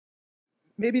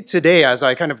maybe today, as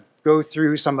I kind of go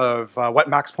through some of what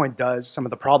Maxpoint does, some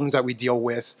of the problems that we deal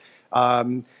with,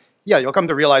 yeah, you'll come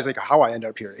to realize like how I end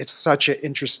up here. It's such an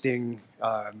interesting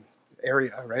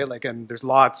area, right? Like, and there's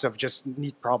lots of just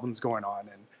neat problems going on,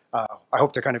 and I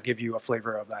hope to kind of give you a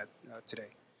flavor of that today.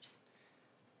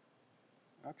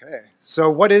 Okay, so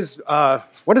what does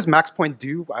Maxpoint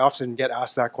do? I often get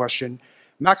asked that question.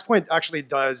 Maxpoint actually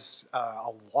does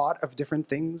a lot of different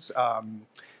things.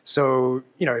 So,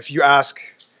 you know, if you ask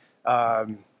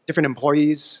different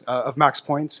employees of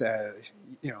Maxpoint,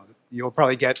 you know, you'll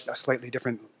probably get a slightly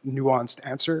different nuanced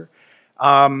answer.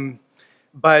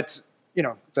 But, you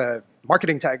know, the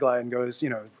marketing tagline goes, you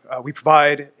know, we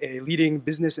provide a leading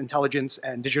business intelligence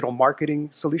and digital marketing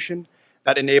solution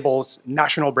that enables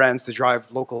national brands to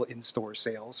drive local in-store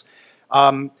sales.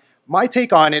 My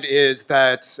take on it is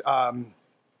that,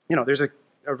 you know, there's a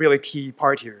really key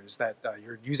part here is that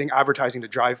you're using advertising to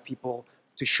drive people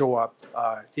to show up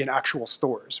in actual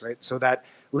stores, right? So that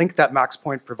link that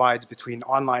Maxpoint provides between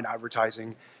online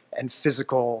advertising and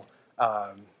physical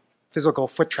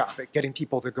foot traffic, getting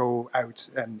people to go out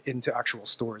and into actual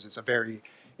stores is a very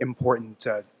important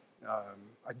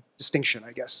distinction,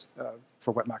 I guess,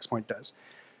 for what Maxpoint does.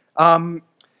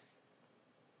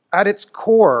 At its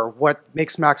core, what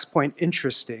makes Maxpoint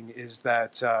interesting is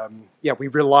that, yeah, we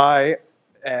rely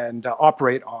and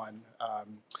operate on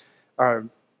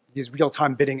these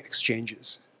real-time bidding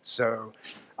exchanges. So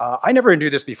I never knew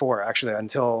this before, actually,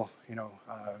 until you know,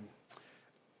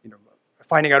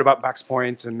 finding out about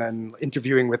Maxpoint and then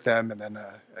interviewing with them, and then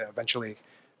eventually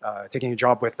taking a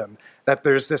job with them. That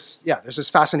there's this, yeah, there's this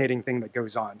fascinating thing that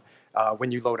goes on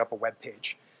when you load up a web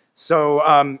page.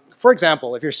 So, for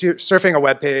example, if you're surfing a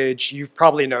web page, you've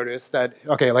probably noticed that,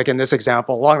 okay, like in this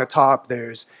example, along the top,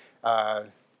 there's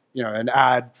you know, an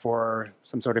ad for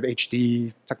some sort of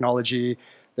HD technology.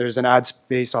 There's an ad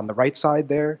space on the right side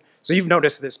there. So you've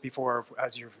noticed this before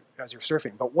as you're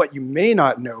surfing. But what you may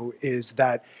not know is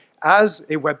that as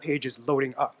a web page is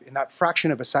loading up, in that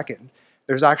fraction of a second,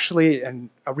 there's actually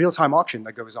a real-time auction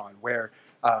that goes on where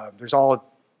there's all,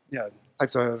 you know,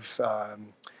 types of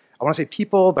I want to say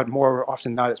people, but more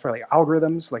often than not, it's probably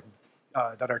algorithms like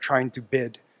that are trying to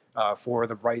bid for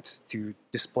the right to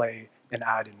display an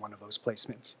ad in one of those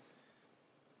placements.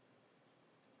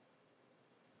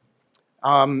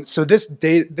 So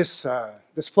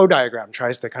this flow diagram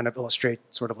tries to kind of illustrate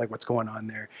sort of like what's going on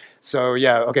there. So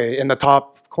yeah, okay, in the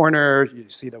top corner, you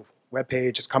see the web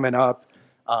page is coming up.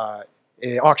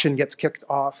 An auction gets kicked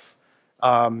off.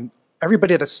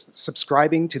 Everybody that's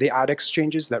subscribing to the ad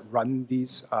exchanges that run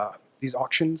these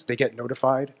auctions, they get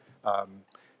notified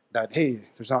that, hey,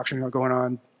 there's an auction going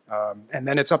on. And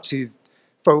then it's up to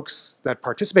folks that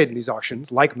participate in these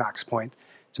auctions, like Maxpoint,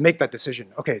 to make that decision.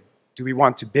 Okay, do we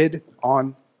want to bid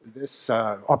on this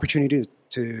opportunity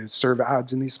to serve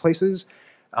ads in these places?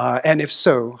 And if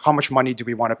so, how much money do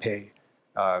we want to pay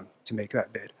to make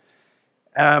that bid?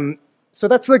 So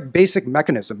that's the basic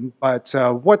mechanism, but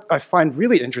what I find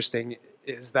really interesting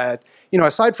is that, you know,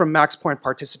 aside from Maxpoint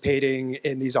participating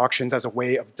in these auctions as a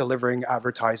way of delivering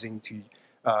advertising to,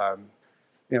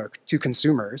 you know, to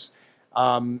consumers,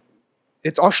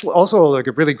 it's also like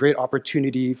a really great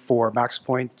opportunity for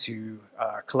Maxpoint to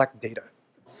collect data.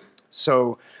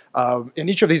 So in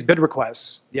each of these bid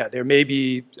requests, yeah, there may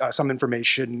be some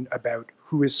information about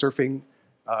who is surfing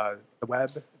the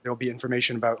web. There'll be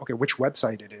information about, okay, which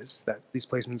website it is that these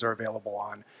placements are available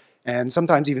on. And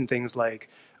sometimes even things like,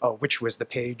 oh, which was the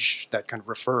page that kind of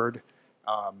referred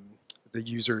the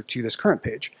user to this current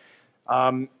page.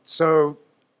 So,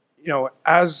 you know,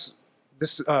 as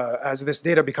this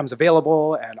data becomes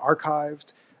available and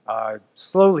archived,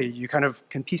 slowly you kind of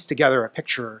can piece together a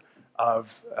picture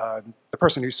of the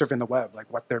person who's surfing the web,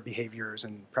 like what their behaviors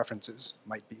and preferences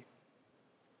might be.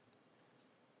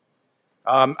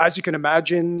 As you can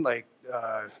imagine, like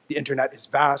the internet is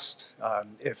vast.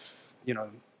 If you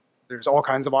know, there's all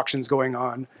kinds of auctions going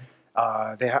on.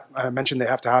 I mentioned they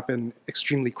have to happen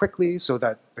extremely quickly so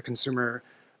that the consumer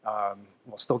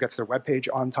well, still gets their web page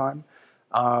on time.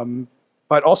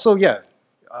 But also, yeah,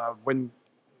 when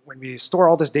we store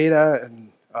all this data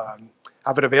and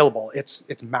have it available,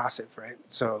 it's massive, right?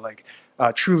 So like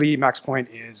truly, Maxpoint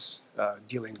is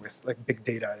dealing with like big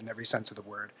data in every sense of the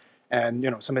word. And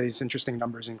you know, some of these interesting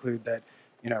numbers include that,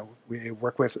 you know, we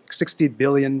work with 60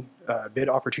 billion bid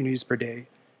opportunities per day,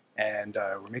 and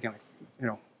we're making like, you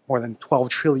know, more than 12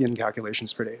 trillion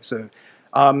calculations per day. So,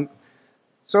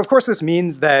 so of course this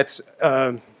means that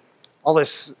all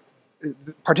this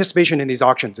participation in these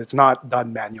auctions, it's not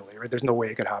done manually, right? There's no way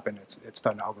it could happen. It's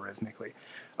done algorithmically.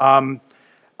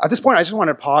 At this point, I just want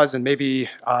to pause and maybe,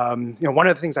 you know, one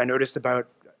of the things I noticed about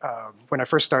when I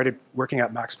first started working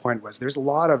at Maxpoint was there's a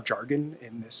lot of jargon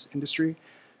in this industry.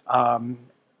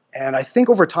 And I think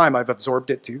over time I've absorbed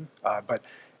it too. But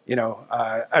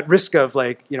at risk of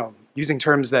using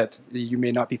terms that you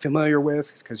may not be familiar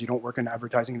with because you don't work in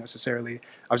advertising necessarily,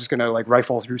 I was just gonna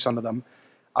rifle through some of them.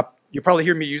 You'll probably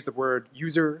hear me use the word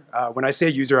user. When I say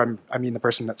user, I mean the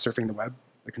person that's surfing the web,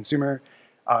 the consumer.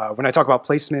 When I talk about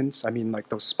placements, I mean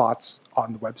those spots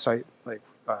on the website,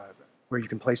 where you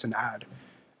can place an ad.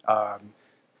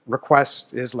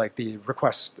 Request is the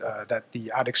request that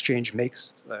the ad exchange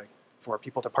makes for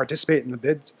people to participate in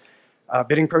the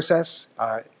bidding process.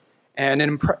 And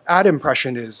an ad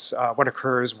impression is what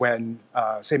occurs when,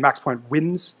 say, Maxpoint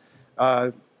wins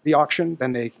the auction.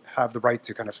 Then they have the right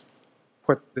to kind of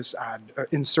put this ad,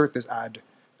 insert this ad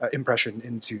impression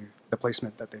into the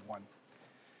placement that they won.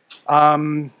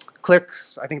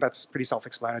 Clicks, I think that's pretty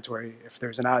self-explanatory. If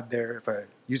there's an ad there, if a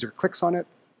user clicks on it,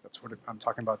 that's what I'm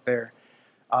talking about there.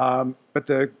 But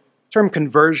the term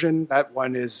conversion, that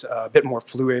one is a bit more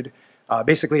fluid.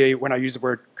 Basically, when I use the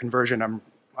word conversion, I'm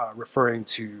referring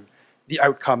to the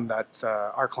outcome that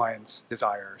our clients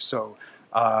desire. So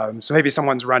maybe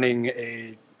someone's running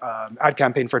a ad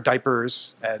campaign for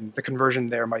diapers, and the conversion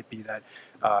there might be that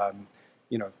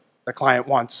the client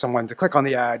wants someone to click on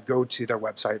the ad, go to their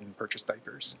website, and purchase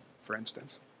diapers, for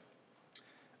instance.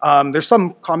 There's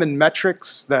some common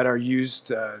metrics that are used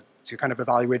to kind of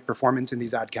evaluate performance in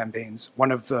these ad campaigns.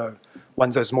 One of the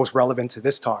ones that's most relevant to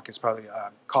this talk is probably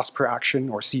cost per action,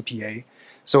 or CPA.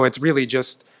 So it's really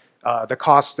just the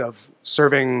cost of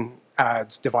serving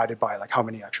ads divided by how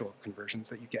many actual conversions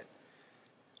that you get.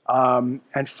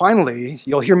 And finally,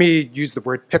 you'll hear me use the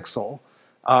word pixel.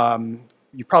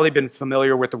 You've probably been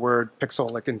familiar with the word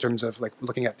pixel in terms of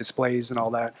looking at displays and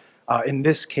all that. In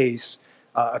this case,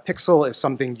 a pixel is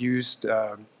something used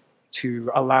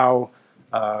to allow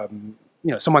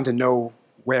someone to know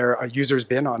where a user's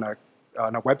been on a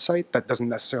website that doesn't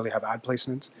necessarily have ad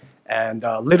placements. And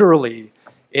literally,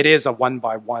 it is a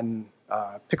one-by-one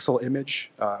pixel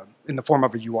image in the form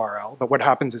of a URL. But what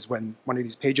happens is when one of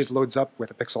these pages loads up with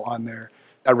a pixel on there,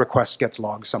 that request gets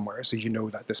logged somewhere, so you know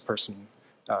that this person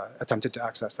attempted to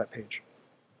access that page.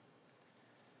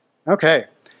 Okay,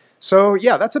 so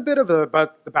yeah, that's a bit of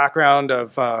about the background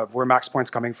of where Maxpoint's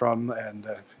coming from, and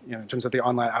in terms of the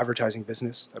online advertising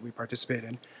business that we participate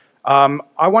in.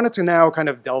 I wanted to now kind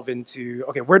of delve into,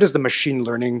 okay, where does the machine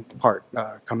learning part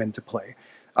come into play?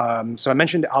 So I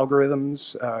mentioned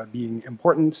algorithms being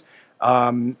important,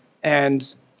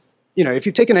 and if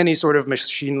you've taken any sort of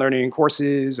machine learning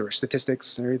courses or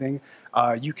statistics and everything,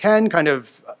 you can kind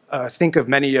of think of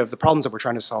many of the problems that we're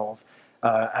trying to solve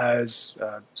as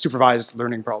supervised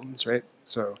learning problems, right?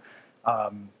 So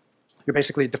you're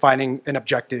basically defining an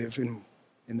objective.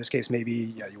 In this case,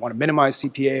 maybe you want to minimize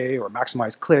CPA or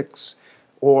maximize clicks,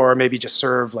 or maybe just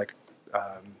serve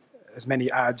as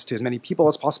many ads to as many people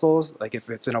as possible, if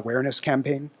it's an awareness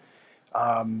campaign.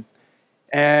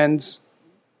 And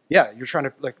yeah, you're trying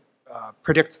to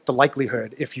predict the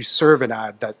likelihood if you serve an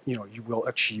ad that you will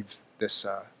achieve this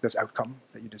outcome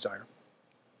that you desire.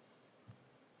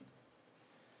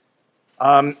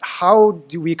 How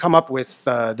do we come up with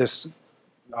this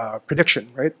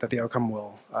prediction, right, that the outcome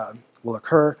will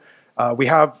occur? We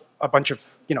have a bunch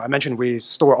of, I mentioned we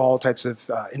store all types of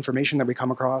information that we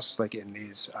come across, in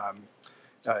these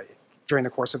during the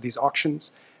course of these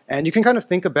auctions, and you can kind of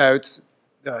think about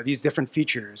these different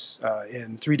features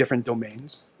in 3 different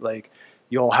domains.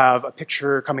 You'll have a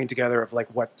picture coming together of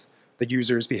what the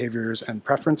user's behaviors and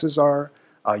preferences are.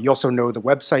 You also know the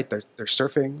website that they're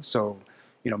surfing, so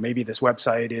maybe this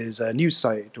website is a news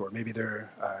site, or maybe they're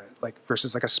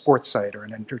versus a sports site or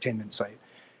an entertainment site.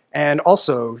 And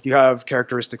also you have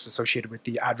characteristics associated with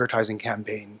the advertising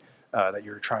campaign that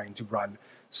you're trying to run.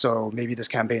 So maybe this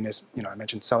campaign is, I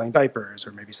mentioned selling diapers,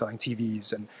 or maybe selling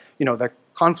TVs, and the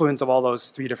confluence of all those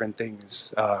 3 different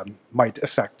things might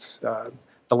affect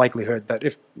the likelihood that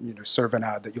if you serve an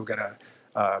ad that you'll get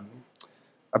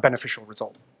a beneficial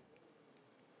result.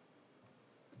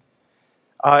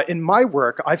 In my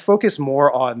work, I focus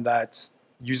more on that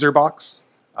user box.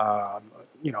 A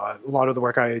lot of the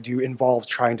work I do involves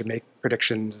trying to make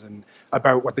predictions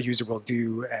about what the user will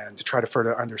do, and to try to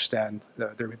further understand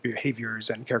their behaviors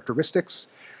and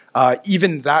characteristics.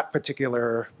 Even that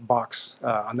particular box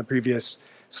on the previous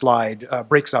slide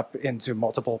breaks up into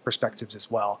multiple perspectives as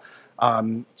well.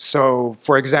 So,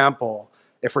 for example,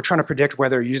 if we're trying to predict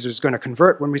whether a user is going to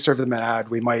convert when we serve them an ad,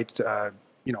 we might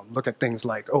look at things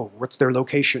like, oh, what's their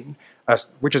location,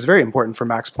 which is very important for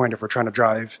Maxpoint if we're trying to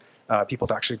drive people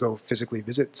to actually go physically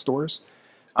visit stores.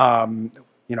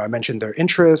 I mentioned their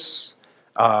interests,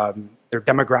 their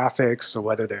demographics, so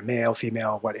whether they're male,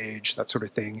 female, what age, that sort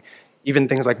of thing. Even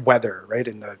things like weather, right?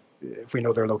 If we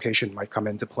know their location might come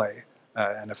into play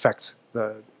and affect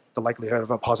the likelihood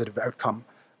of a positive outcome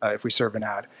if we serve an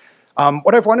ad.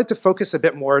 What I've wanted to focus a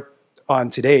bit more on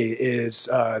today is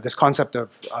this concept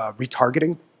of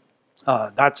retargeting. I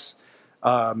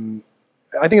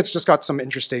think it's just got some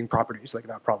interesting properties, like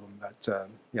that problem that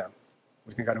yeah,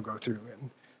 we can kind of go through,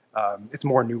 and it's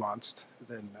more nuanced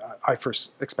than I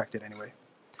first expected anyway.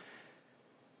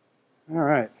 All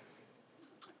right.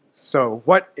 So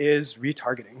what is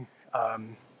retargeting? Oh,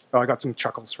 I got some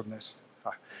chuckles from this.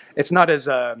 It's not as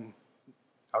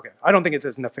okay. I don't think it's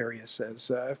as nefarious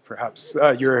as perhaps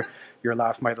your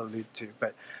laugh might allude to.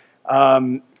 But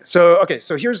so okay,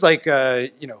 so here's like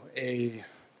you know, a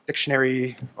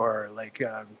dictionary or like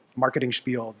marketing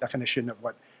spiel definition of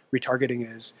what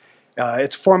retargeting is.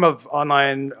 It's a form of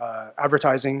online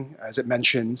advertising, as it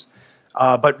mentions.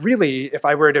 But really, if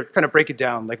I were to kind of break it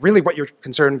down, like really what you're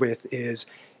concerned with is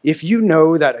if you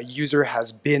know that a user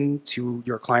has been to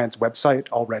your client's website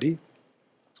already,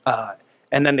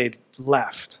 and then they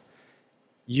left,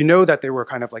 you know that they were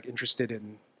kind of like interested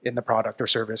in the product or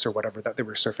service or whatever that they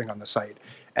were surfing on the site.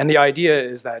 And the idea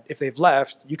is that if they've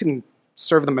left, you can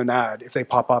serve them an ad if they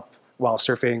pop up while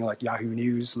surfing like Yahoo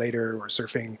News later or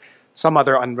surfing some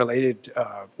other unrelated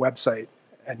website,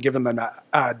 and give them an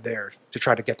ad there to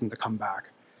try to get them to come back.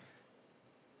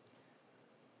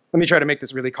 Let me try to make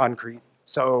this really concrete.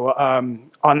 So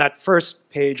on that first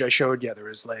page I showed, yeah, there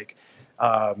was like,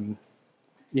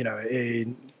 you know,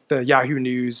 the Yahoo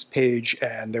News page,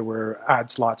 and there were ad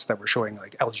slots that were showing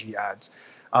like LG ads.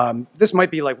 This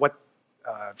might be like what,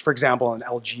 for example, an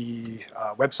LG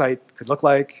website could look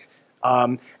like.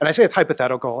 And I say it's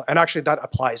hypothetical, and actually that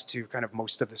applies to kind of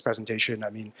most of this presentation.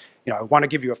 I mean, you know, I want to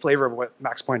give you a flavor of what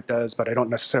Maxpoint does, but I don't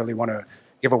necessarily want to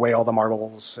give away all the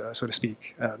marbles, so to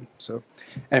speak. So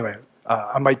anyway,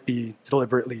 I might be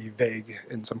deliberately vague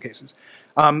in some cases.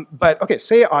 But okay,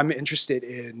 say I'm interested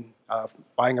in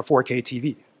buying a 4K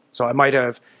TV. So I might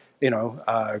have, you know,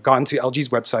 gone to LG's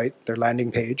website, their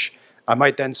landing page. I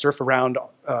might then surf around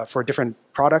for different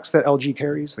products that LG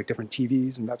carries, like different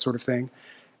TVs and that sort of thing.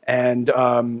 And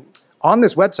on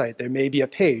this website, there may be a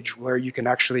page where you can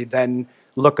actually then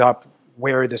look up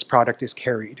where this product is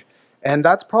carried. And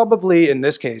that's probably, in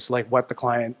this case, like what the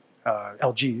client,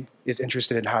 LG, is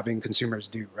interested in having consumers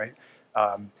do, right?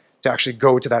 To actually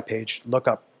go to that page, look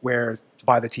up where to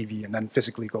buy the TV, and then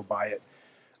physically go buy it.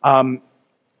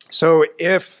 So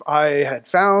if I had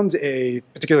found a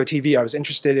particular TV I was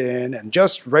interested in, and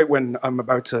just right when I'm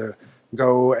about to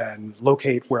go and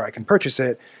locate where I can purchase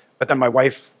it, but then my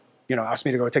wife, you know, asked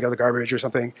me to go take out the garbage or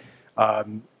something,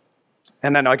 and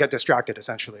then I get distracted,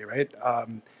 essentially, right?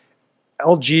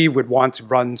 LG would want to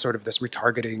run sort of this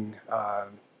retargeting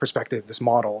perspective, this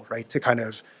model, right, to kind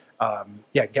of,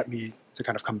 yeah, get me to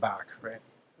kind of come back, right,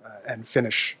 and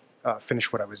finish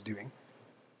what I was doing.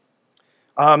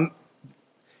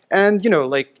 And, you know,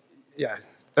 like, yeah,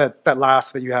 that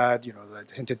laugh that you had, you know,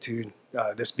 that hinted to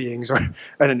this being sort of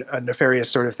a nefarious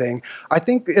sort of thing. I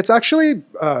think it's actually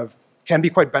can be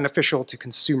quite beneficial to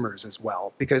consumers as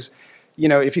well, because, you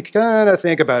know, if you kind of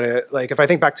think about it, like if I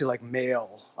think back to like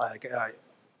mail, like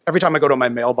every time I go to my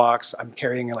mailbox, I'm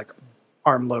carrying like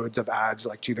armloads of ads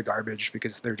like to the garbage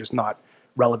because they're just not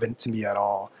relevant to me at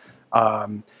all.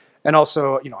 And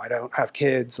also, you know, I don't have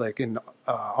kids. Like in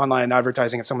online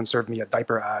advertising, if someone served me a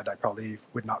diaper ad, I probably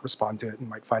would not respond to it and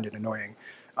might find it annoying.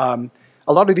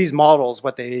 A lot of these models,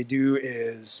 what they do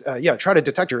is, yeah, try to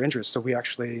detect your interests. So we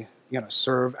actually, you know,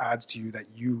 serve ads to you that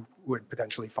you would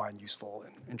potentially find useful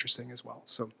and interesting as well.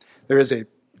 So there is a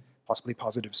possibly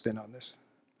positive spin on this.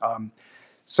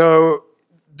 So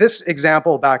this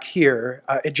example back here,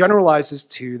 it generalizes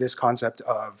to this concept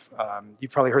of,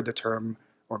 you've probably heard the term,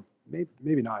 or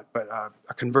maybe not, but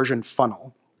a conversion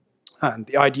funnel. And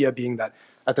the idea being that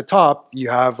at the top, you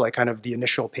have like kind of the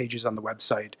initial pages on the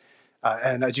website.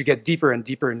 And as you get deeper and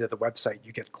deeper into the website,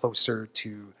 you get closer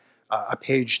to a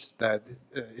page that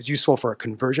is useful for a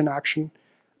conversion action,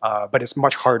 but it's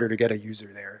much harder to get a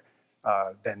user there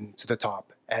than to the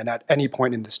top. And at any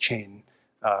point in this chain,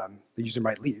 the user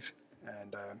might leave.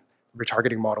 And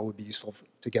retargeting model would be useful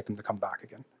to get them to come back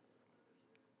again.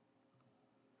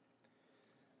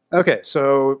 Okay,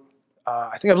 so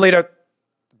I think I've laid out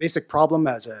the basic problem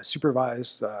as a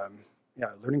supervised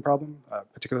learning problem,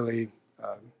 particularly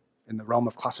in the realm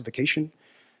of classification.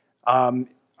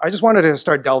 I just wanted to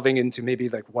start delving into maybe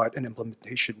like what an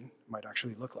implementation might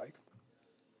actually look like.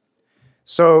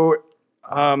 So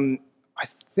I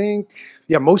think,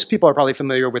 yeah, most people are probably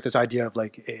familiar with this idea of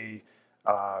like a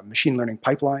machine learning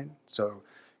pipeline. So,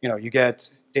 you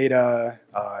get data,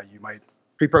 you might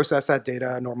pre-process that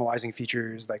data, normalizing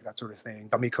features, like that sort of thing,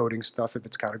 dummy coding stuff if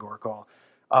it's categorical.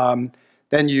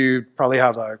 Then you probably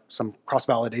have some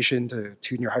cross-validation to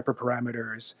tune your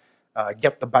hyperparameters,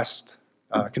 get the best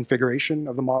configuration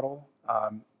of the model,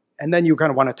 and then you kind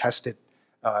of want to test it,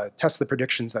 test the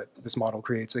predictions that this model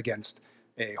creates against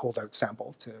a holdout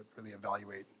sample to really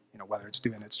evaluate whether it's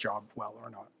doing its job well or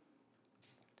not.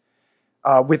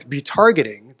 With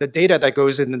retargeting, the data that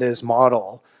goes into this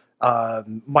model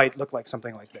might look like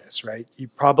something like this, right? You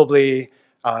probably,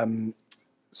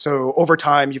 so over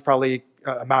time, you've probably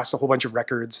amassed a whole bunch of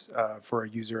records for a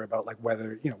user about like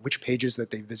whether, which pages that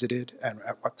they visited and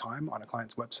at what time on a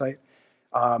client's website.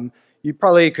 You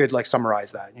probably could like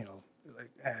summarize that,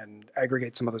 and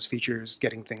aggregate some of those features,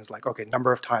 getting things like, okay,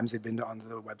 number of times they've been onto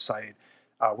the website,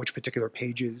 which particular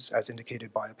pages as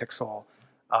indicated by a pixel,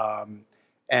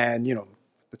 and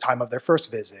the time of their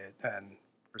first visit and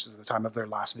versus the time of their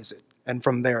last visit. And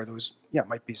from there, those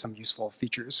might be some useful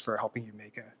features for helping you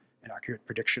make an accurate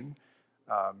prediction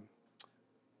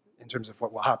in terms of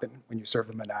what will happen when you serve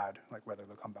them an ad, like whether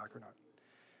they'll come back or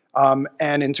not.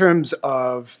 And in terms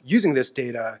of using this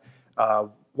data,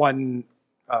 one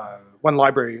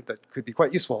library that could be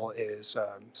quite useful is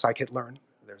scikit-learn.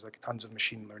 There's like tons of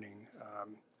machine learning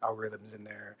algorithms in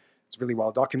there. It's really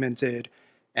well documented.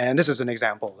 And this is an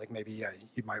example, like maybe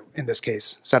you might, in this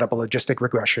case, set up a logistic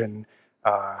regression,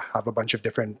 have a bunch of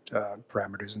different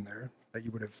parameters in there that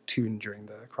you would have tuned during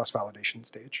the cross-validation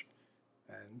stage.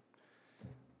 And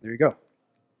there you go.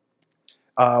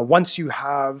 Once you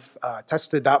have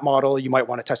tested that model, you might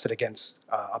want to test it against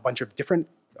a bunch of different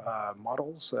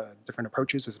models, different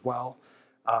approaches as well.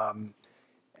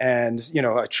 And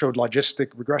I showed logistic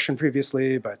regression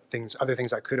previously, but other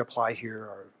things that could apply here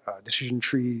are decision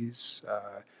trees.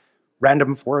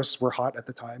 Random forests were hot at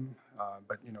the time,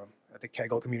 but I think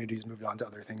Kaggle communities moved on to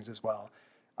other things as well.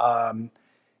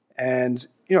 And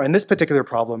in this particular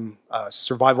problem,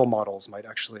 survival models might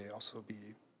actually also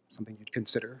be something you'd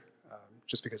consider,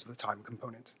 just because of the time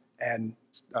component, and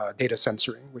data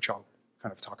censoring, which I'll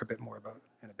kind of talk a bit more about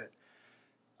in a bit.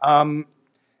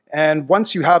 And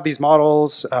once you have these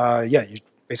models, you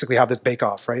basically have this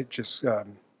bake-off, right? Just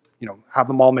have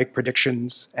them all make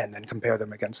predictions and then compare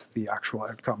them against the actual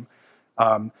outcome.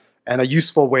 And a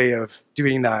useful way of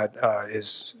doing that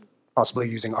is possibly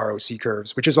using ROC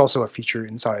curves, which is also a feature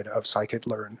inside of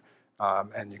scikit-learn.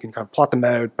 And you can kind of plot them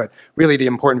out, but really the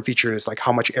important feature is like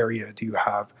how much area do you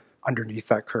have underneath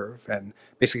that curve. And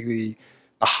basically,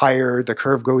 the higher the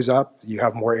curve goes up, you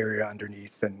have more area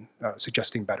underneath, and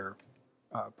suggesting better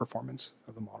performance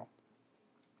of the model.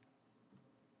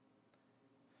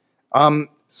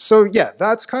 So yeah,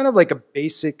 that's kind of like a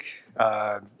basic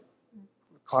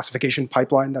classification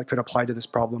pipeline that could apply to this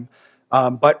problem.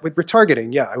 But with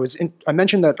retargeting, I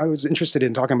mentioned that I was interested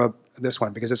in talking about this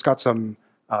one because it's got some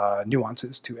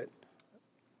nuances to it.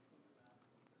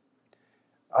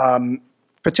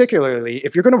 Particularly,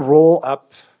 if you're going to roll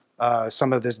up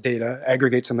some of this data,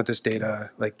 aggregate some of this data,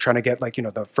 like trying to get like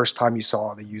the first time you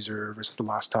saw the user versus the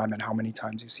last time and how many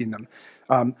times you've seen them,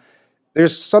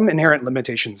 there's some inherent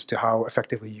limitations to how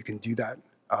effectively you can do that.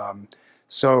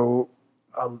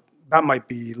 That might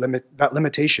be that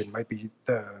limitation might be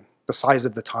the size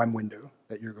of the time window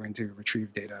that you're going to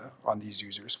retrieve data on these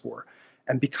users for,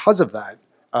 and because of that.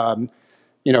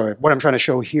 What I'm trying to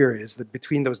show here is that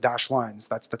between those dashed lines,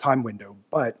 that's the time window.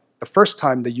 But the first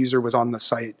time the user was on the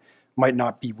site might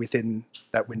not be within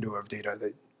that window of data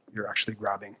that you're actually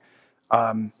grabbing.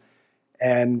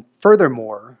 And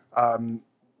furthermore,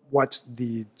 what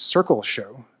the circles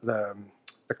show, the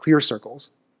clear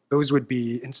circles, those would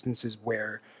be instances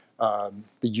where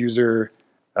the user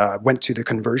went to the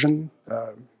conversion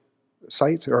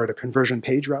site, or the conversion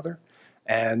page rather,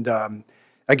 and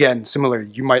again, similarly,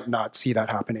 you might not see that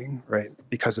happening, right,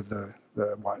 because of the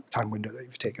time window that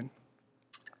you've taken.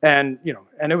 And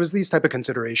and it was these type of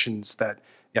considerations that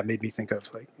made me think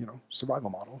of like survival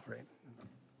model, right?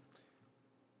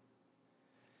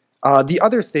 The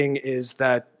other thing is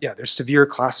that there's severe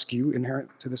class skew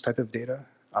inherent to this type of data.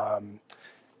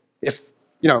 If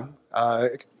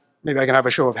maybe I can have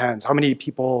a show of hands. How many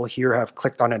people here have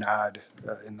clicked on an ad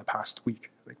in the past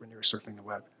week, like when you were surfing the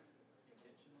web?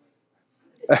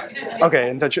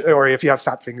 Okay, or if you have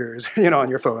fat fingers, on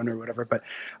your phone or whatever. But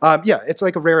it's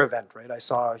like a rare event, right? I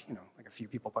saw, like a few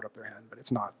people put up their hand, but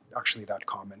it's not actually that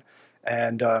common.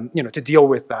 And to deal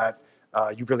with that,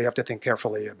 you really have to think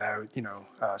carefully about,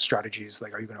 strategies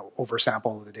like, are you going to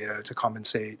oversample the data to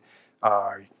compensate,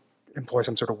 employ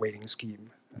some sort of weighting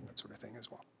scheme, and that sort of thing as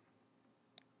well.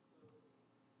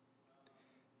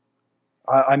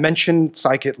 I mentioned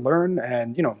scikit-learn,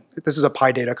 and this is a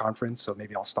PyData conference, so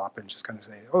maybe I'll stop and just kind of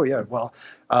say, oh yeah, well,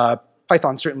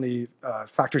 Python certainly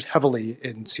factors heavily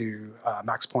into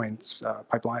Maxpoint's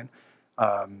pipeline,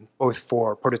 both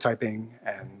for prototyping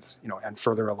and and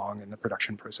further along in the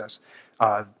production process.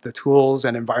 The tools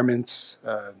and environments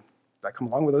that come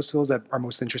along with those tools that are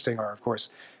most interesting are, of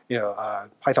course,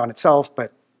 Python itself,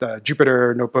 but the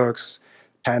Jupyter notebooks,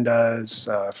 pandas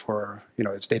for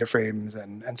its data frames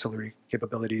and ancillary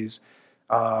capabilities.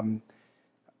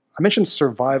 I mentioned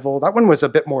survival. That one was a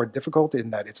bit more difficult in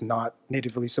that it's not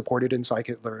natively supported in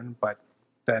scikit-learn, but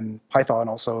then Python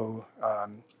also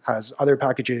has other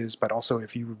packages, but also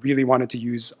if you really wanted to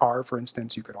use R, for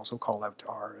instance, you could also call out to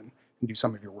R and do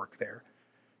some of your work there.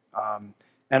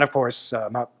 And of course,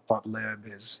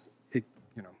 matplotlib is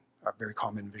a very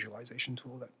common visualization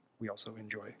tool that we also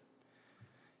enjoy.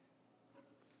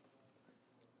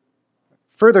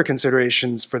 Further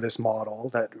considerations for this model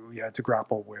that we had to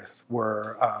grapple with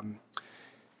were,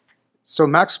 so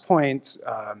Maxpoint,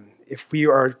 if we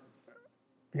are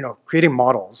creating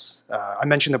models, I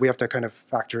mentioned that we have to kind of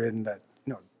factor in that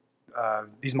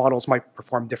these models might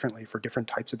perform differently for different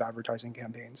types of advertising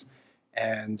campaigns.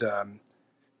 And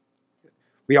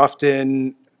we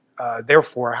often,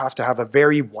 therefore, have to have a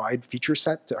very wide feature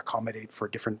set to accommodate for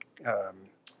different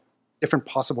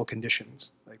possible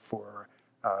conditions, like for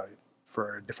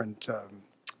different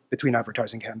between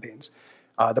advertising campaigns.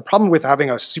 The problem with having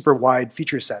a super wide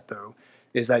feature set, though,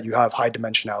 is that you have high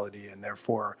dimensionality and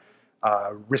therefore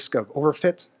risk of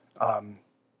overfit.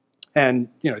 And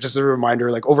just as a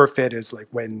reminder, like overfit is like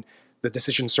when the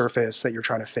decision surface that you're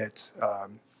trying to fit,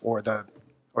 or the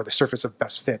surface of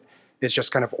best fit, is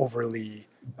just kind of overly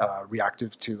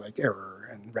reactive to like error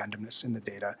and randomness in the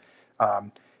data.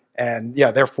 And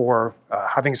yeah, therefore,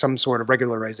 having some sort of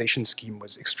regularization scheme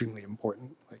was extremely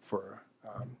important, like for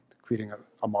creating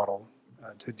a model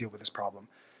to deal with this problem.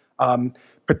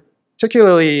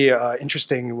 Particularly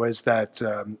interesting was that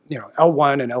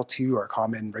L1 and L2 are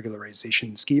common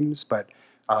regularization schemes, but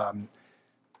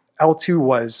L2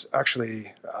 was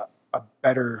actually a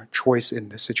better choice in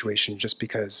this situation just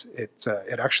because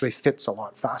it actually fits a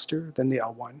lot faster than the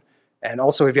L1. And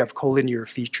also, if you have collinear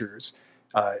features,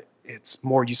 it's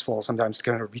more useful sometimes to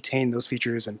kind of retain those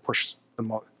features and push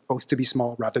them both to be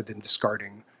small rather than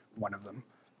discarding one of them.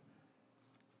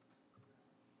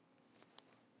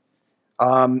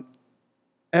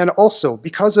 And also,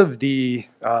 because of the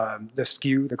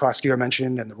skew, the class skew I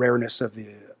mentioned, and the rareness of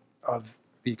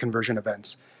the conversion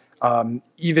events,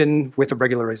 even with a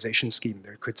regularization scheme,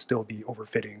 there could still be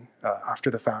overfitting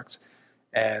after the fact.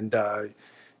 And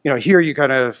here you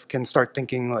kind of can start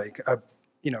thinking like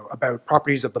about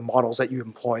properties of the models that you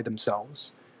employ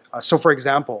themselves. So, for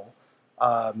example,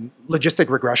 logistic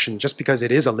regression, just because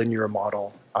it is a linear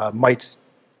model, might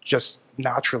just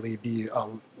naturally be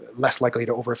less likely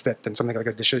to overfit than something like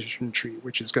a decision tree,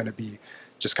 which is going to be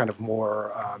just kind of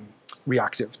more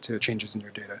reactive to changes in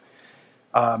your data.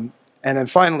 And then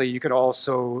finally, you could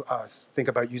also think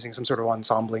about using some sort of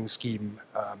ensembling scheme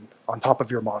on top of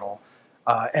your model.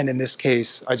 And in this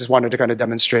case, I just wanted to kind of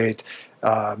demonstrate,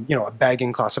 a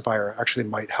bagging classifier actually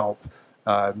might help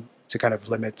to kind of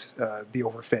limit the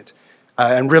overfit.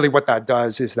 And really what that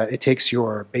does is that it takes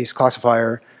your base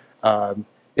classifier,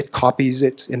 it copies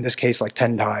it, in this case, like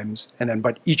 10 times, and then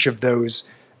but each of those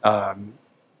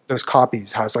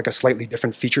copies has like a slightly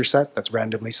different feature set that's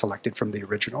randomly selected from the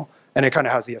original. And it kind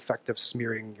of has the effect of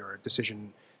smearing your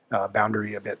decision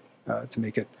boundary a bit to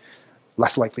make it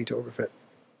less likely to overfit.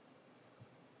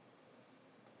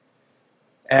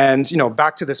 And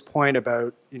back to this point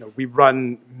about we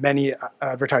run many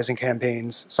advertising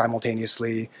campaigns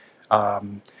simultaneously.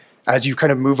 As you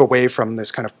kind of move away from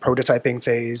this kind of prototyping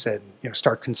phase and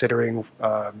start considering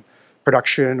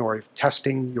production or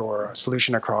testing your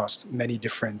solution across many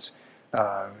different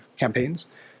campaigns,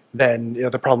 then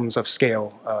the problems of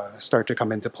scale start to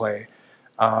come into play,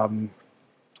 and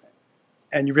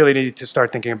you really need to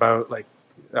start thinking about like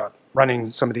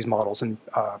running some of these models in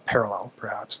parallel,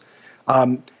 perhaps.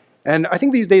 And I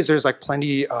think these days there's like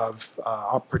plenty of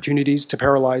opportunities to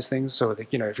parallelize things. So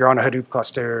that, if you're on a Hadoop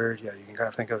cluster, you can kind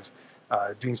of think of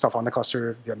doing stuff on the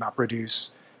cluster via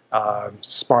MapReduce.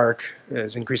 Spark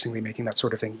is increasingly making that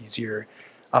sort of thing easier.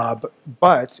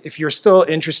 But if you're still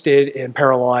interested in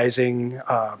parallelizing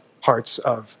parts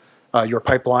of your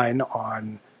pipeline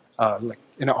on like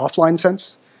in an offline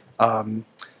sense,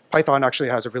 Python actually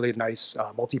has a really nice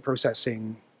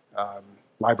multiprocessing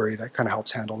library that kind of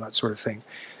helps handle that sort of thing.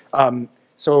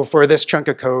 So for this chunk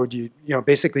of code,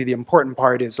 basically the important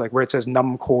part is like where it says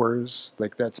num cores,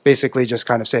 like that's basically just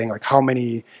kind of saying like how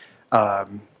many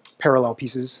parallel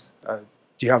pieces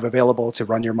do you have available to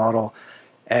run your model.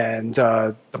 And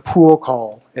the pool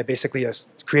call, it basically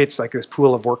creates like this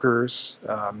pool of workers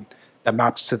that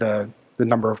maps to the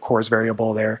number of cores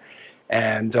variable there.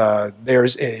 And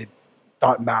there's a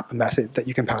 .map method that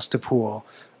you can pass to pool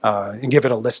and give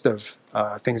it a list of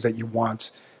things that you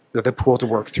want the pool to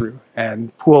work through.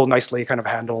 And pool nicely kind of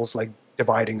handles like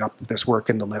dividing up this work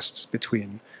in the lists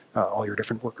between all your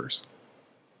different workers.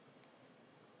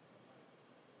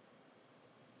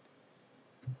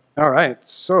 All right,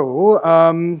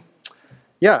 so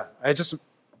yeah,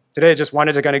 today I just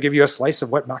wanted to kind of give you a slice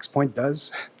of what Maxpoint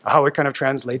does, how it kind of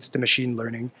translates to machine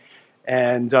learning.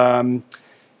 And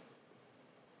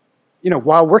you know,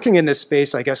 while working in this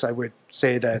space, I guess I would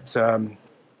say that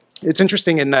it's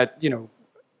interesting in that, you know,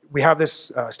 we have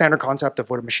this standard concept of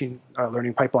what a machine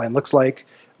learning pipeline looks like,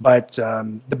 but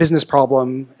the business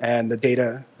problem and the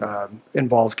data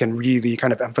involved can really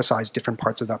kind of emphasize different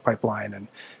parts of that pipeline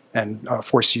and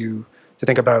force you to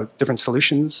think about different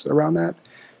solutions around that.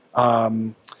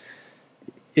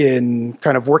 In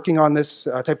kind of working on this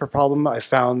type of problem, I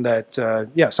found that,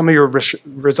 yeah, some of your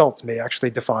results may actually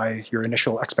defy your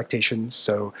initial expectations.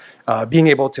 So being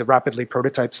able to rapidly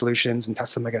prototype solutions and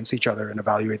test them against each other and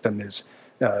evaluate them is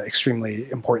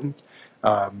extremely important,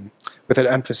 with an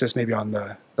emphasis maybe on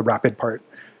the rapid part.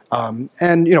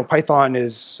 And, you know, Python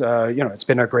is, you know, it's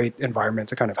been a great environment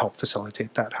to kind of help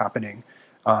facilitate that happening.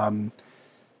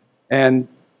 And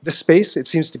this space, it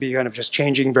seems to be kind of just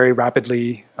changing very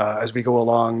rapidly as we go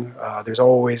along. There's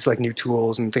always like new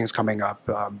tools and things coming up,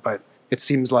 but it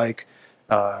seems like,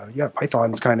 yeah,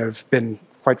 Python's kind of been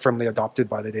quite firmly adopted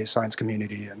by the data science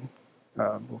community and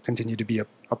will continue to be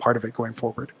a part of it going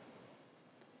forward.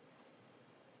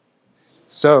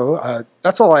 So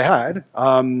that's all I had.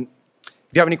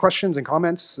 If you have any questions and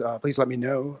comments, please let me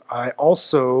know. I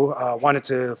also wanted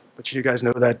to let you guys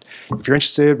know that if you're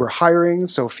interested, we're hiring,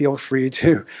 so feel free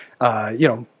to, you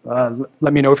know,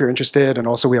 let me know if you're interested. And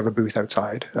also, we have a booth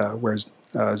outside where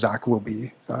Zach will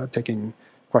be taking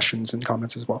questions and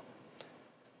comments as well.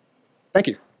 Thank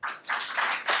you.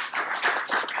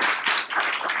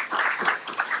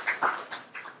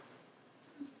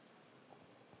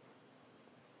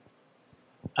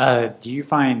 Do you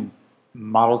find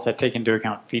models that take into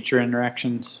account feature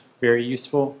interactions very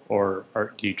useful, or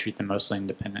do you treat them mostly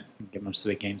independent and get most of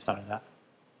the gains out of that?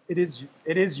 It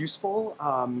is useful.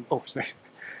 Oh, sorry.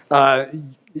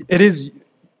 It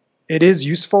is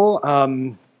useful,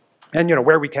 and you know,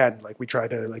 where we can, like, we try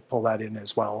to like pull that in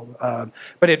as well.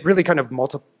 But it really kind of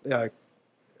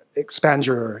expands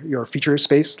your feature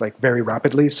space like very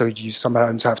rapidly. So you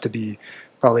sometimes have to be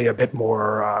probably a bit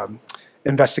more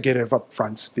investigative up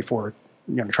front before,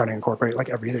 you know, trying to incorporate like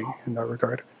everything in that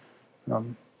regard.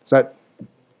 Does that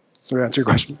sort of answer your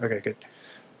question? Okay, good.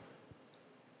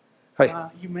 Hi.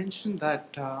 You mentioned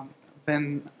that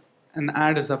when an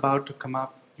ad is about to come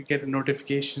up, you get a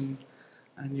notification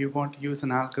and you want to use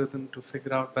an algorithm to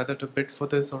figure out whether to bid for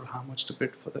this or how much to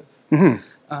bid for this.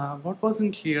 Mm-hmm. What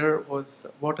wasn't clear was,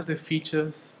 what are the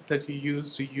features that you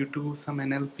use? Do you do some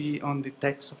NLP on the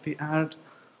text of the ad?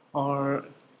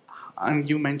 And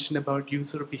you mentioned about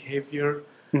user behavior.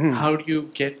 Mm-hmm. How do you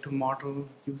get to model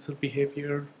user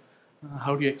behavior?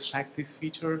 How do you extract these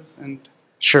features? And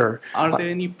sure. Are there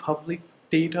any public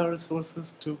data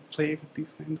resources to play with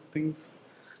these kinds of things?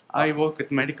 I work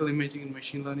with medical imaging and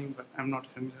machine learning, but I'm not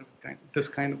familiar with this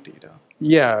kind of data.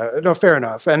 Yeah, no, fair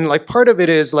enough. And like part of it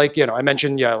is like, you know, I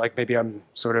mentioned, yeah, like maybe I'm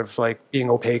sort of like being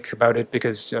opaque about it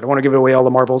because I don't want to give away all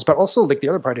the marbles, but also like the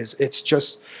other part is it's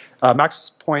just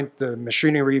Maxpoint, the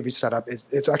machinery we set up,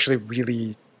 it's actually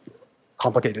really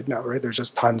complicated now, right? There's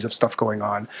just tons of stuff going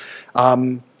on.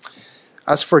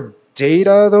 As for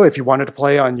data, though, if you wanted to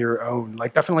play on your own,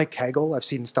 like definitely Kaggle, I've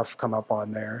seen stuff come up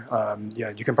on there.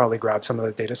 Yeah, you can probably grab some of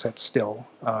the data sets still,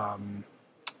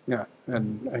 yeah,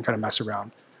 and kind of mess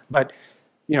around. But,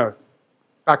 you know,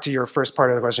 back to your first part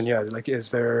of the question, yeah, like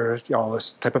is there, you know, all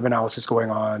this type of analysis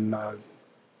going on?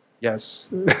 Yes,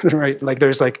 right, like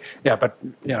there's like, yeah, but,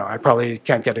 you know, I probably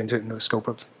can't get into the scope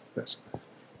of this.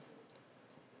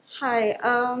 Hi,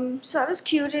 so I was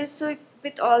curious, so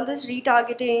with all this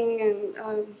retargeting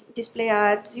and display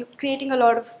ads, you're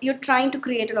trying to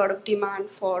create a lot of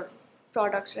demand for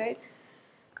products, right?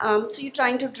 So you're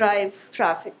trying to drive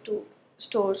traffic to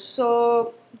stores.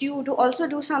 So do you also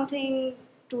do something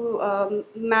to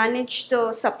manage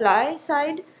the supply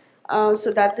side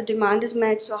so that the demand is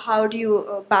met? So how do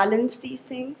you balance these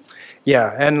things?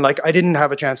 Yeah, and like I didn't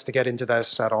have a chance to get into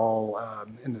this at all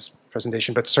in this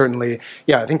presentation, but certainly,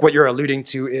 yeah, I think what you're alluding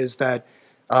to is that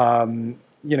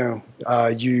you know,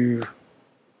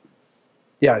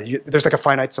 there's like a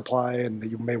finite supply, and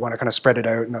you may want to kind of spread it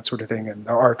out and that sort of thing. And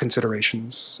there are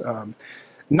considerations.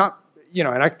 Not, and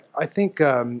I think,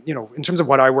 in terms of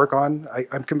what I work on, I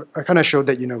kind of showed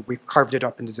that, we carved it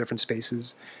up into different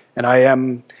spaces, and I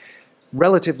am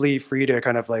relatively free to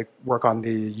kind of like work on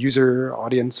the user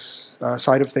audience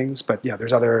side of things. But yeah,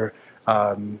 there's other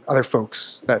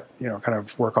folks that, kind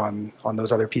of work on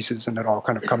those other pieces, and it all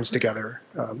kind of comes together.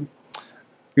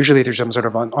 Usually through some sort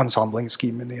of ensembling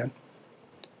scheme in the end.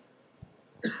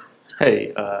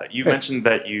 Hey, you mentioned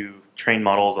that you train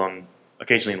models on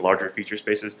occasionally larger feature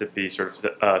spaces to be sort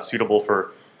of suitable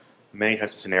for many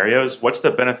types of scenarios. What's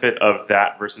the benefit of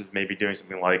that versus maybe doing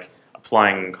something like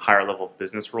applying higher level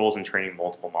business rules and training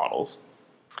multiple models?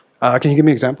 Can you give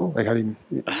me an example? Like, how do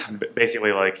you?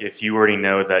 Basically, like if you already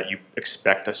know that you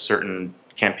expect a certain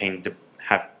campaign to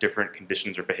have different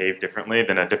conditions or behave differently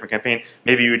than a different campaign,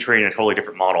 maybe you would train a totally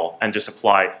different model and just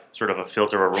apply sort of a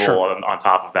filter or rule on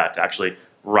top of that to actually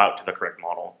route to the correct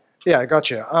model. Yeah, I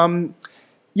gotcha.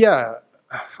 Yeah,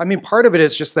 I mean, part of it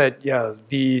is just that,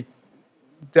 the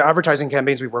advertising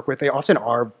campaigns we work with, they often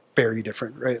are very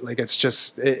different, right? Like, it's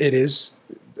just, it is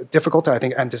difficult to, I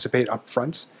think, anticipate up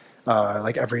front,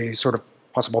 like every sort of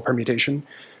possible permutation.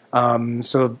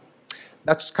 So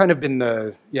that's kind of been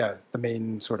the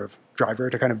main sort of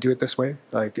driver to kind of do it this way.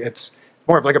 Like, it's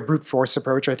more of like a brute force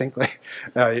approach, I think, like,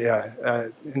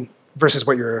 versus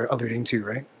what you're alluding to,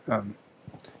 right?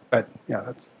 But yeah,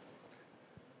 that's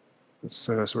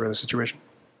sort of the situation.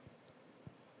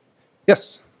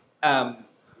 Yes?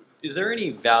 Is there any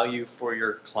value for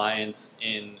your clients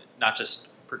in not just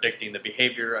predicting the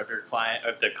behavior of your client,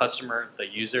 of the customer, the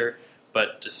user,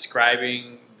 but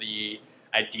describing the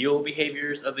ideal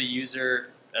behaviors of the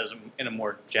user in a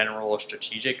more general or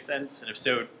strategic sense? And if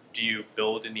so, do you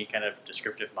build any kind of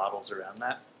descriptive models around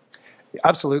that?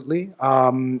 Absolutely.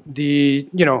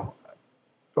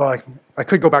 Well, I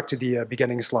could go back to the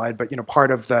beginning slide, but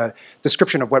part of the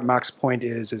description of what Maxpoint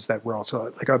is that we're also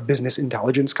like a business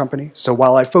intelligence company. So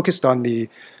while I focused on the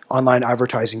online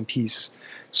advertising piece,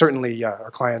 certainly,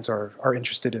 our clients are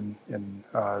interested in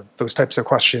those types of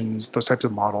questions, those types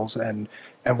of models, and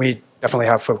we definitely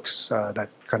have folks that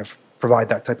kind of provide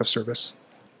that type of service.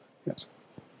 Yes.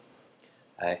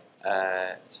 Hi.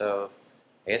 So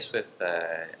I guess with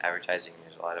advertising,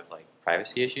 there's a lot of like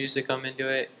privacy issues that come into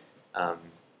it.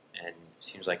 And it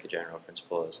seems like a general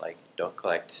principle is like don't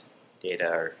collect data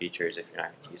or features if you're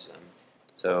not going to use them.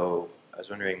 So I was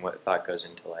wondering what thought goes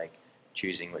into like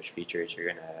choosing which features you're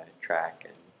going to track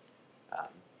and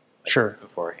sure.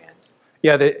 beforehand.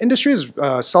 Yeah, the industry is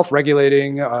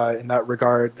self-regulating in that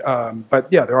regard, but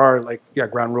yeah, there are like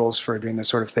ground rules for doing this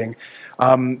sort of thing.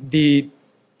 The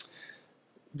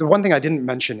one thing I didn't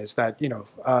mention is that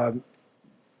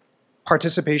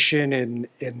participation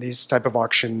in these type of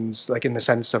auctions, like in the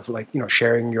sense of like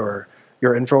sharing your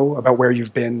info about where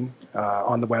you've been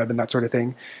on the web and that sort of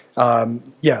thing.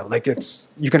 Like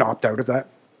you can opt out of that,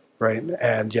 right?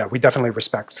 And yeah, we definitely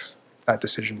respect that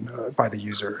decision by the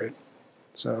user, right?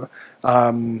 So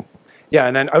and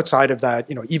then outside of that,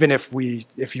 even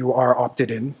if you are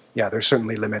opted in, there's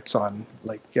certainly limits on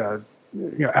like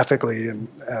ethically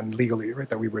and legally, right,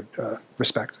 that we would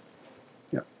respect.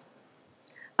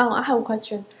 I have a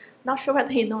question. Not sure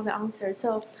whether you know the answer.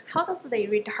 So how does the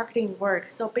retargeting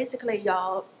work? So basically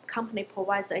your company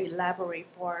provides a library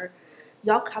for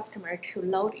your customer to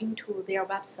load into their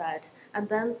website, and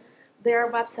then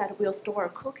their website will store a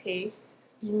cookie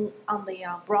on the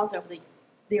browser of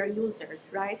their users,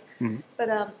 right? Mm-hmm.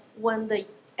 But when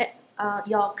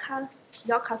your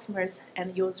customers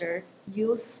and user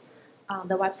use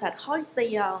the website, how is the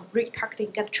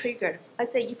retargeting get triggered? I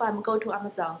say if I'm go to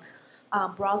Amazon,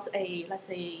 browse let's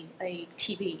say a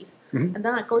TV, mm-hmm. and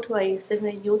then I go to a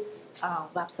certain news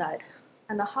website,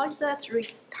 and how is that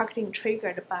retargeting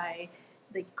triggered by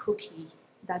the cookie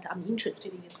that I'm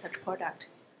interested in such product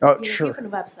in sure. a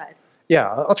different website? Yeah,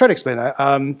 I'll try to explain that.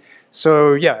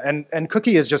 So yeah, and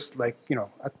cookie is just like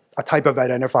a type of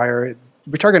identifier.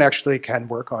 Retargeting actually can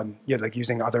work on like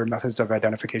using other methods of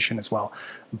identification as well.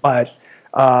 But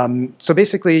so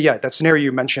basically, that scenario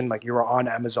you mentioned, like you were on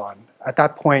Amazon at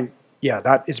that point. Yeah,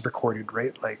 that is recorded,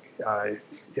 right? Like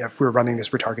if we're running this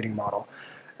retargeting model.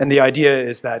 And the idea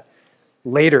is that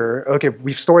later, okay,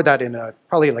 we've stored that in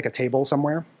probably like a table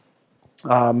somewhere.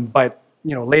 But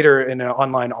later in an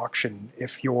online auction,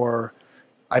 if your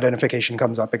identification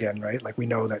comes up again, right? Like we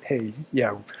know that, hey,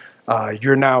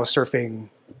 you're now surfing,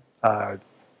 I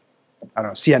don't know,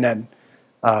 CNN.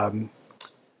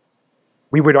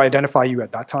 We would identify you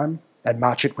at that time and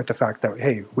match it with the fact that,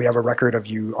 hey, we have a record of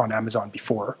you on Amazon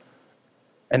before.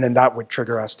 And then that would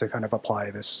trigger us to kind of apply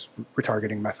this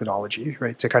retargeting methodology,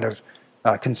 right? To kind of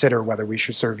consider whether we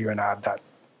should serve you an ad that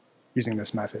using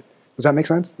this method. Does that make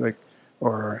sense? Like,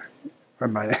 or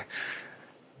am I?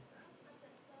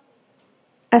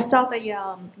 I saw the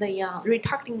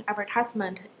retargeting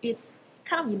advertisement is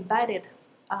kind of embedded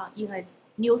in a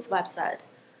news website,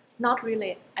 not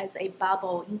really as a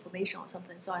bubble information or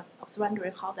something. So I was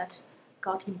wondering how that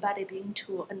got embedded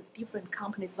into a different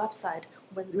company's website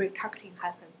when retargeting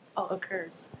happens or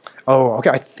occurs. Oh, okay.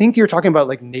 I think you're talking about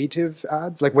like native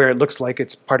ads, like where it looks like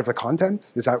it's part of the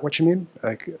content. Is that what you mean?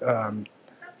 Like,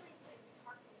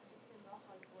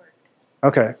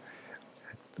 okay.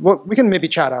 Well, we can maybe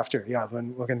chat after. Yeah,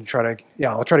 when we can try to.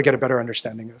 Yeah, I'll try to get a better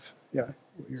understanding of. Yeah.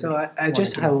 So I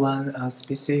just have one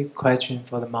specific question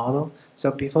for the model.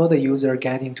 So before the user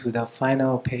getting to the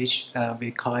final page, we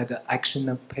call it the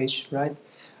action page, right?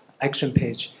 Action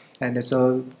page. And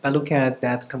so by looking at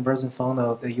that conversion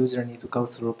funnel, the user needs to go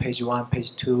through page 1,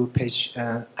 page 2, page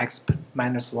x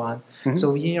minus 1. Mm-hmm.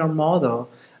 So in your model,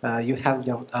 you have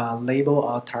your label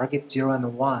or target 0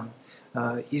 and 1.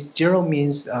 Is 0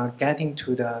 means getting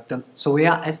to the so we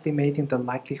are estimating the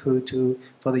likelihood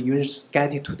for the users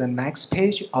getting to the next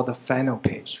page or the final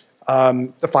page?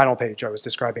 The final page I was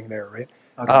describing there, right?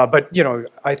 Okay. But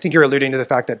I think you're alluding to the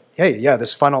fact that, hey, yeah,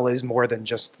 this funnel is more than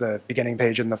just the beginning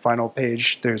page and the final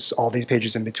page. There's all these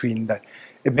pages in between that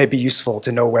it may be useful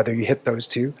to know whether you hit those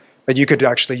two. But you could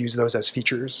actually use those as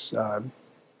features,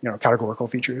 categorical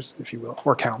features, if you will,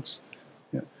 or counts.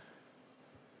 Yeah.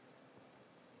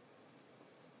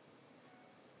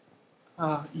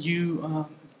 You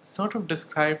sort of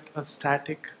described a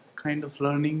static kind of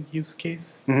learning use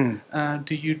case. Mm-hmm.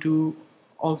 Do you do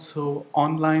also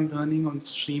online learning on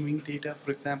streaming data? For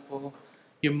example,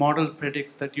 your model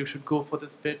predicts that you should go for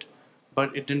this bit,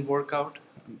 but it didn't work out.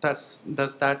 Does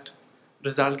that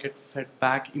result get fed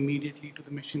back immediately to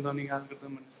the machine learning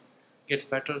algorithm and gets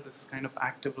better, this kind of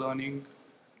active learning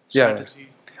strategy?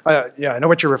 Yeah, I know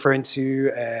what you're referring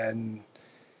to, and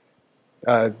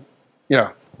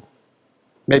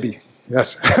maybe,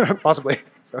 yes, possibly.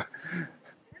 So,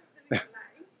 yeah.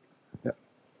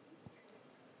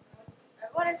 I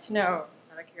wanted to know,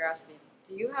 out of curiosity,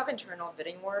 do you have internal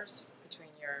bidding wars between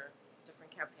your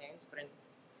different campaigns, but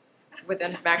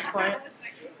within Maxpoint?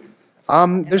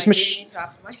 There's do you need to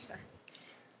optimize that?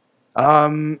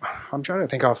 I'm trying to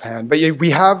think offhand, but yeah, we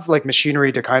have like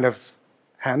machinery to kind of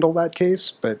handle that case.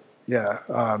 But yeah,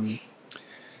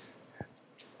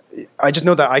 I just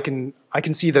know that I can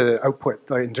see the output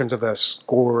in terms of the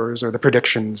scores or the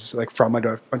predictions like from a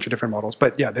bunch of different models.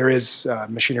 But yeah, there is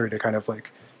machinery to kind of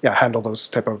like handle those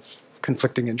type of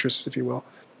conflicting interests, if you will.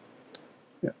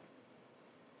 Yeah.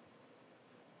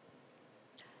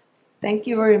 Thank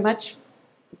you very much.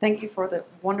 Thank you for the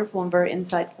wonderful and very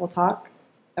insightful talk.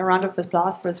 A round of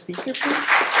applause for the speaker, please.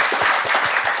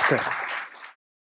 Okay.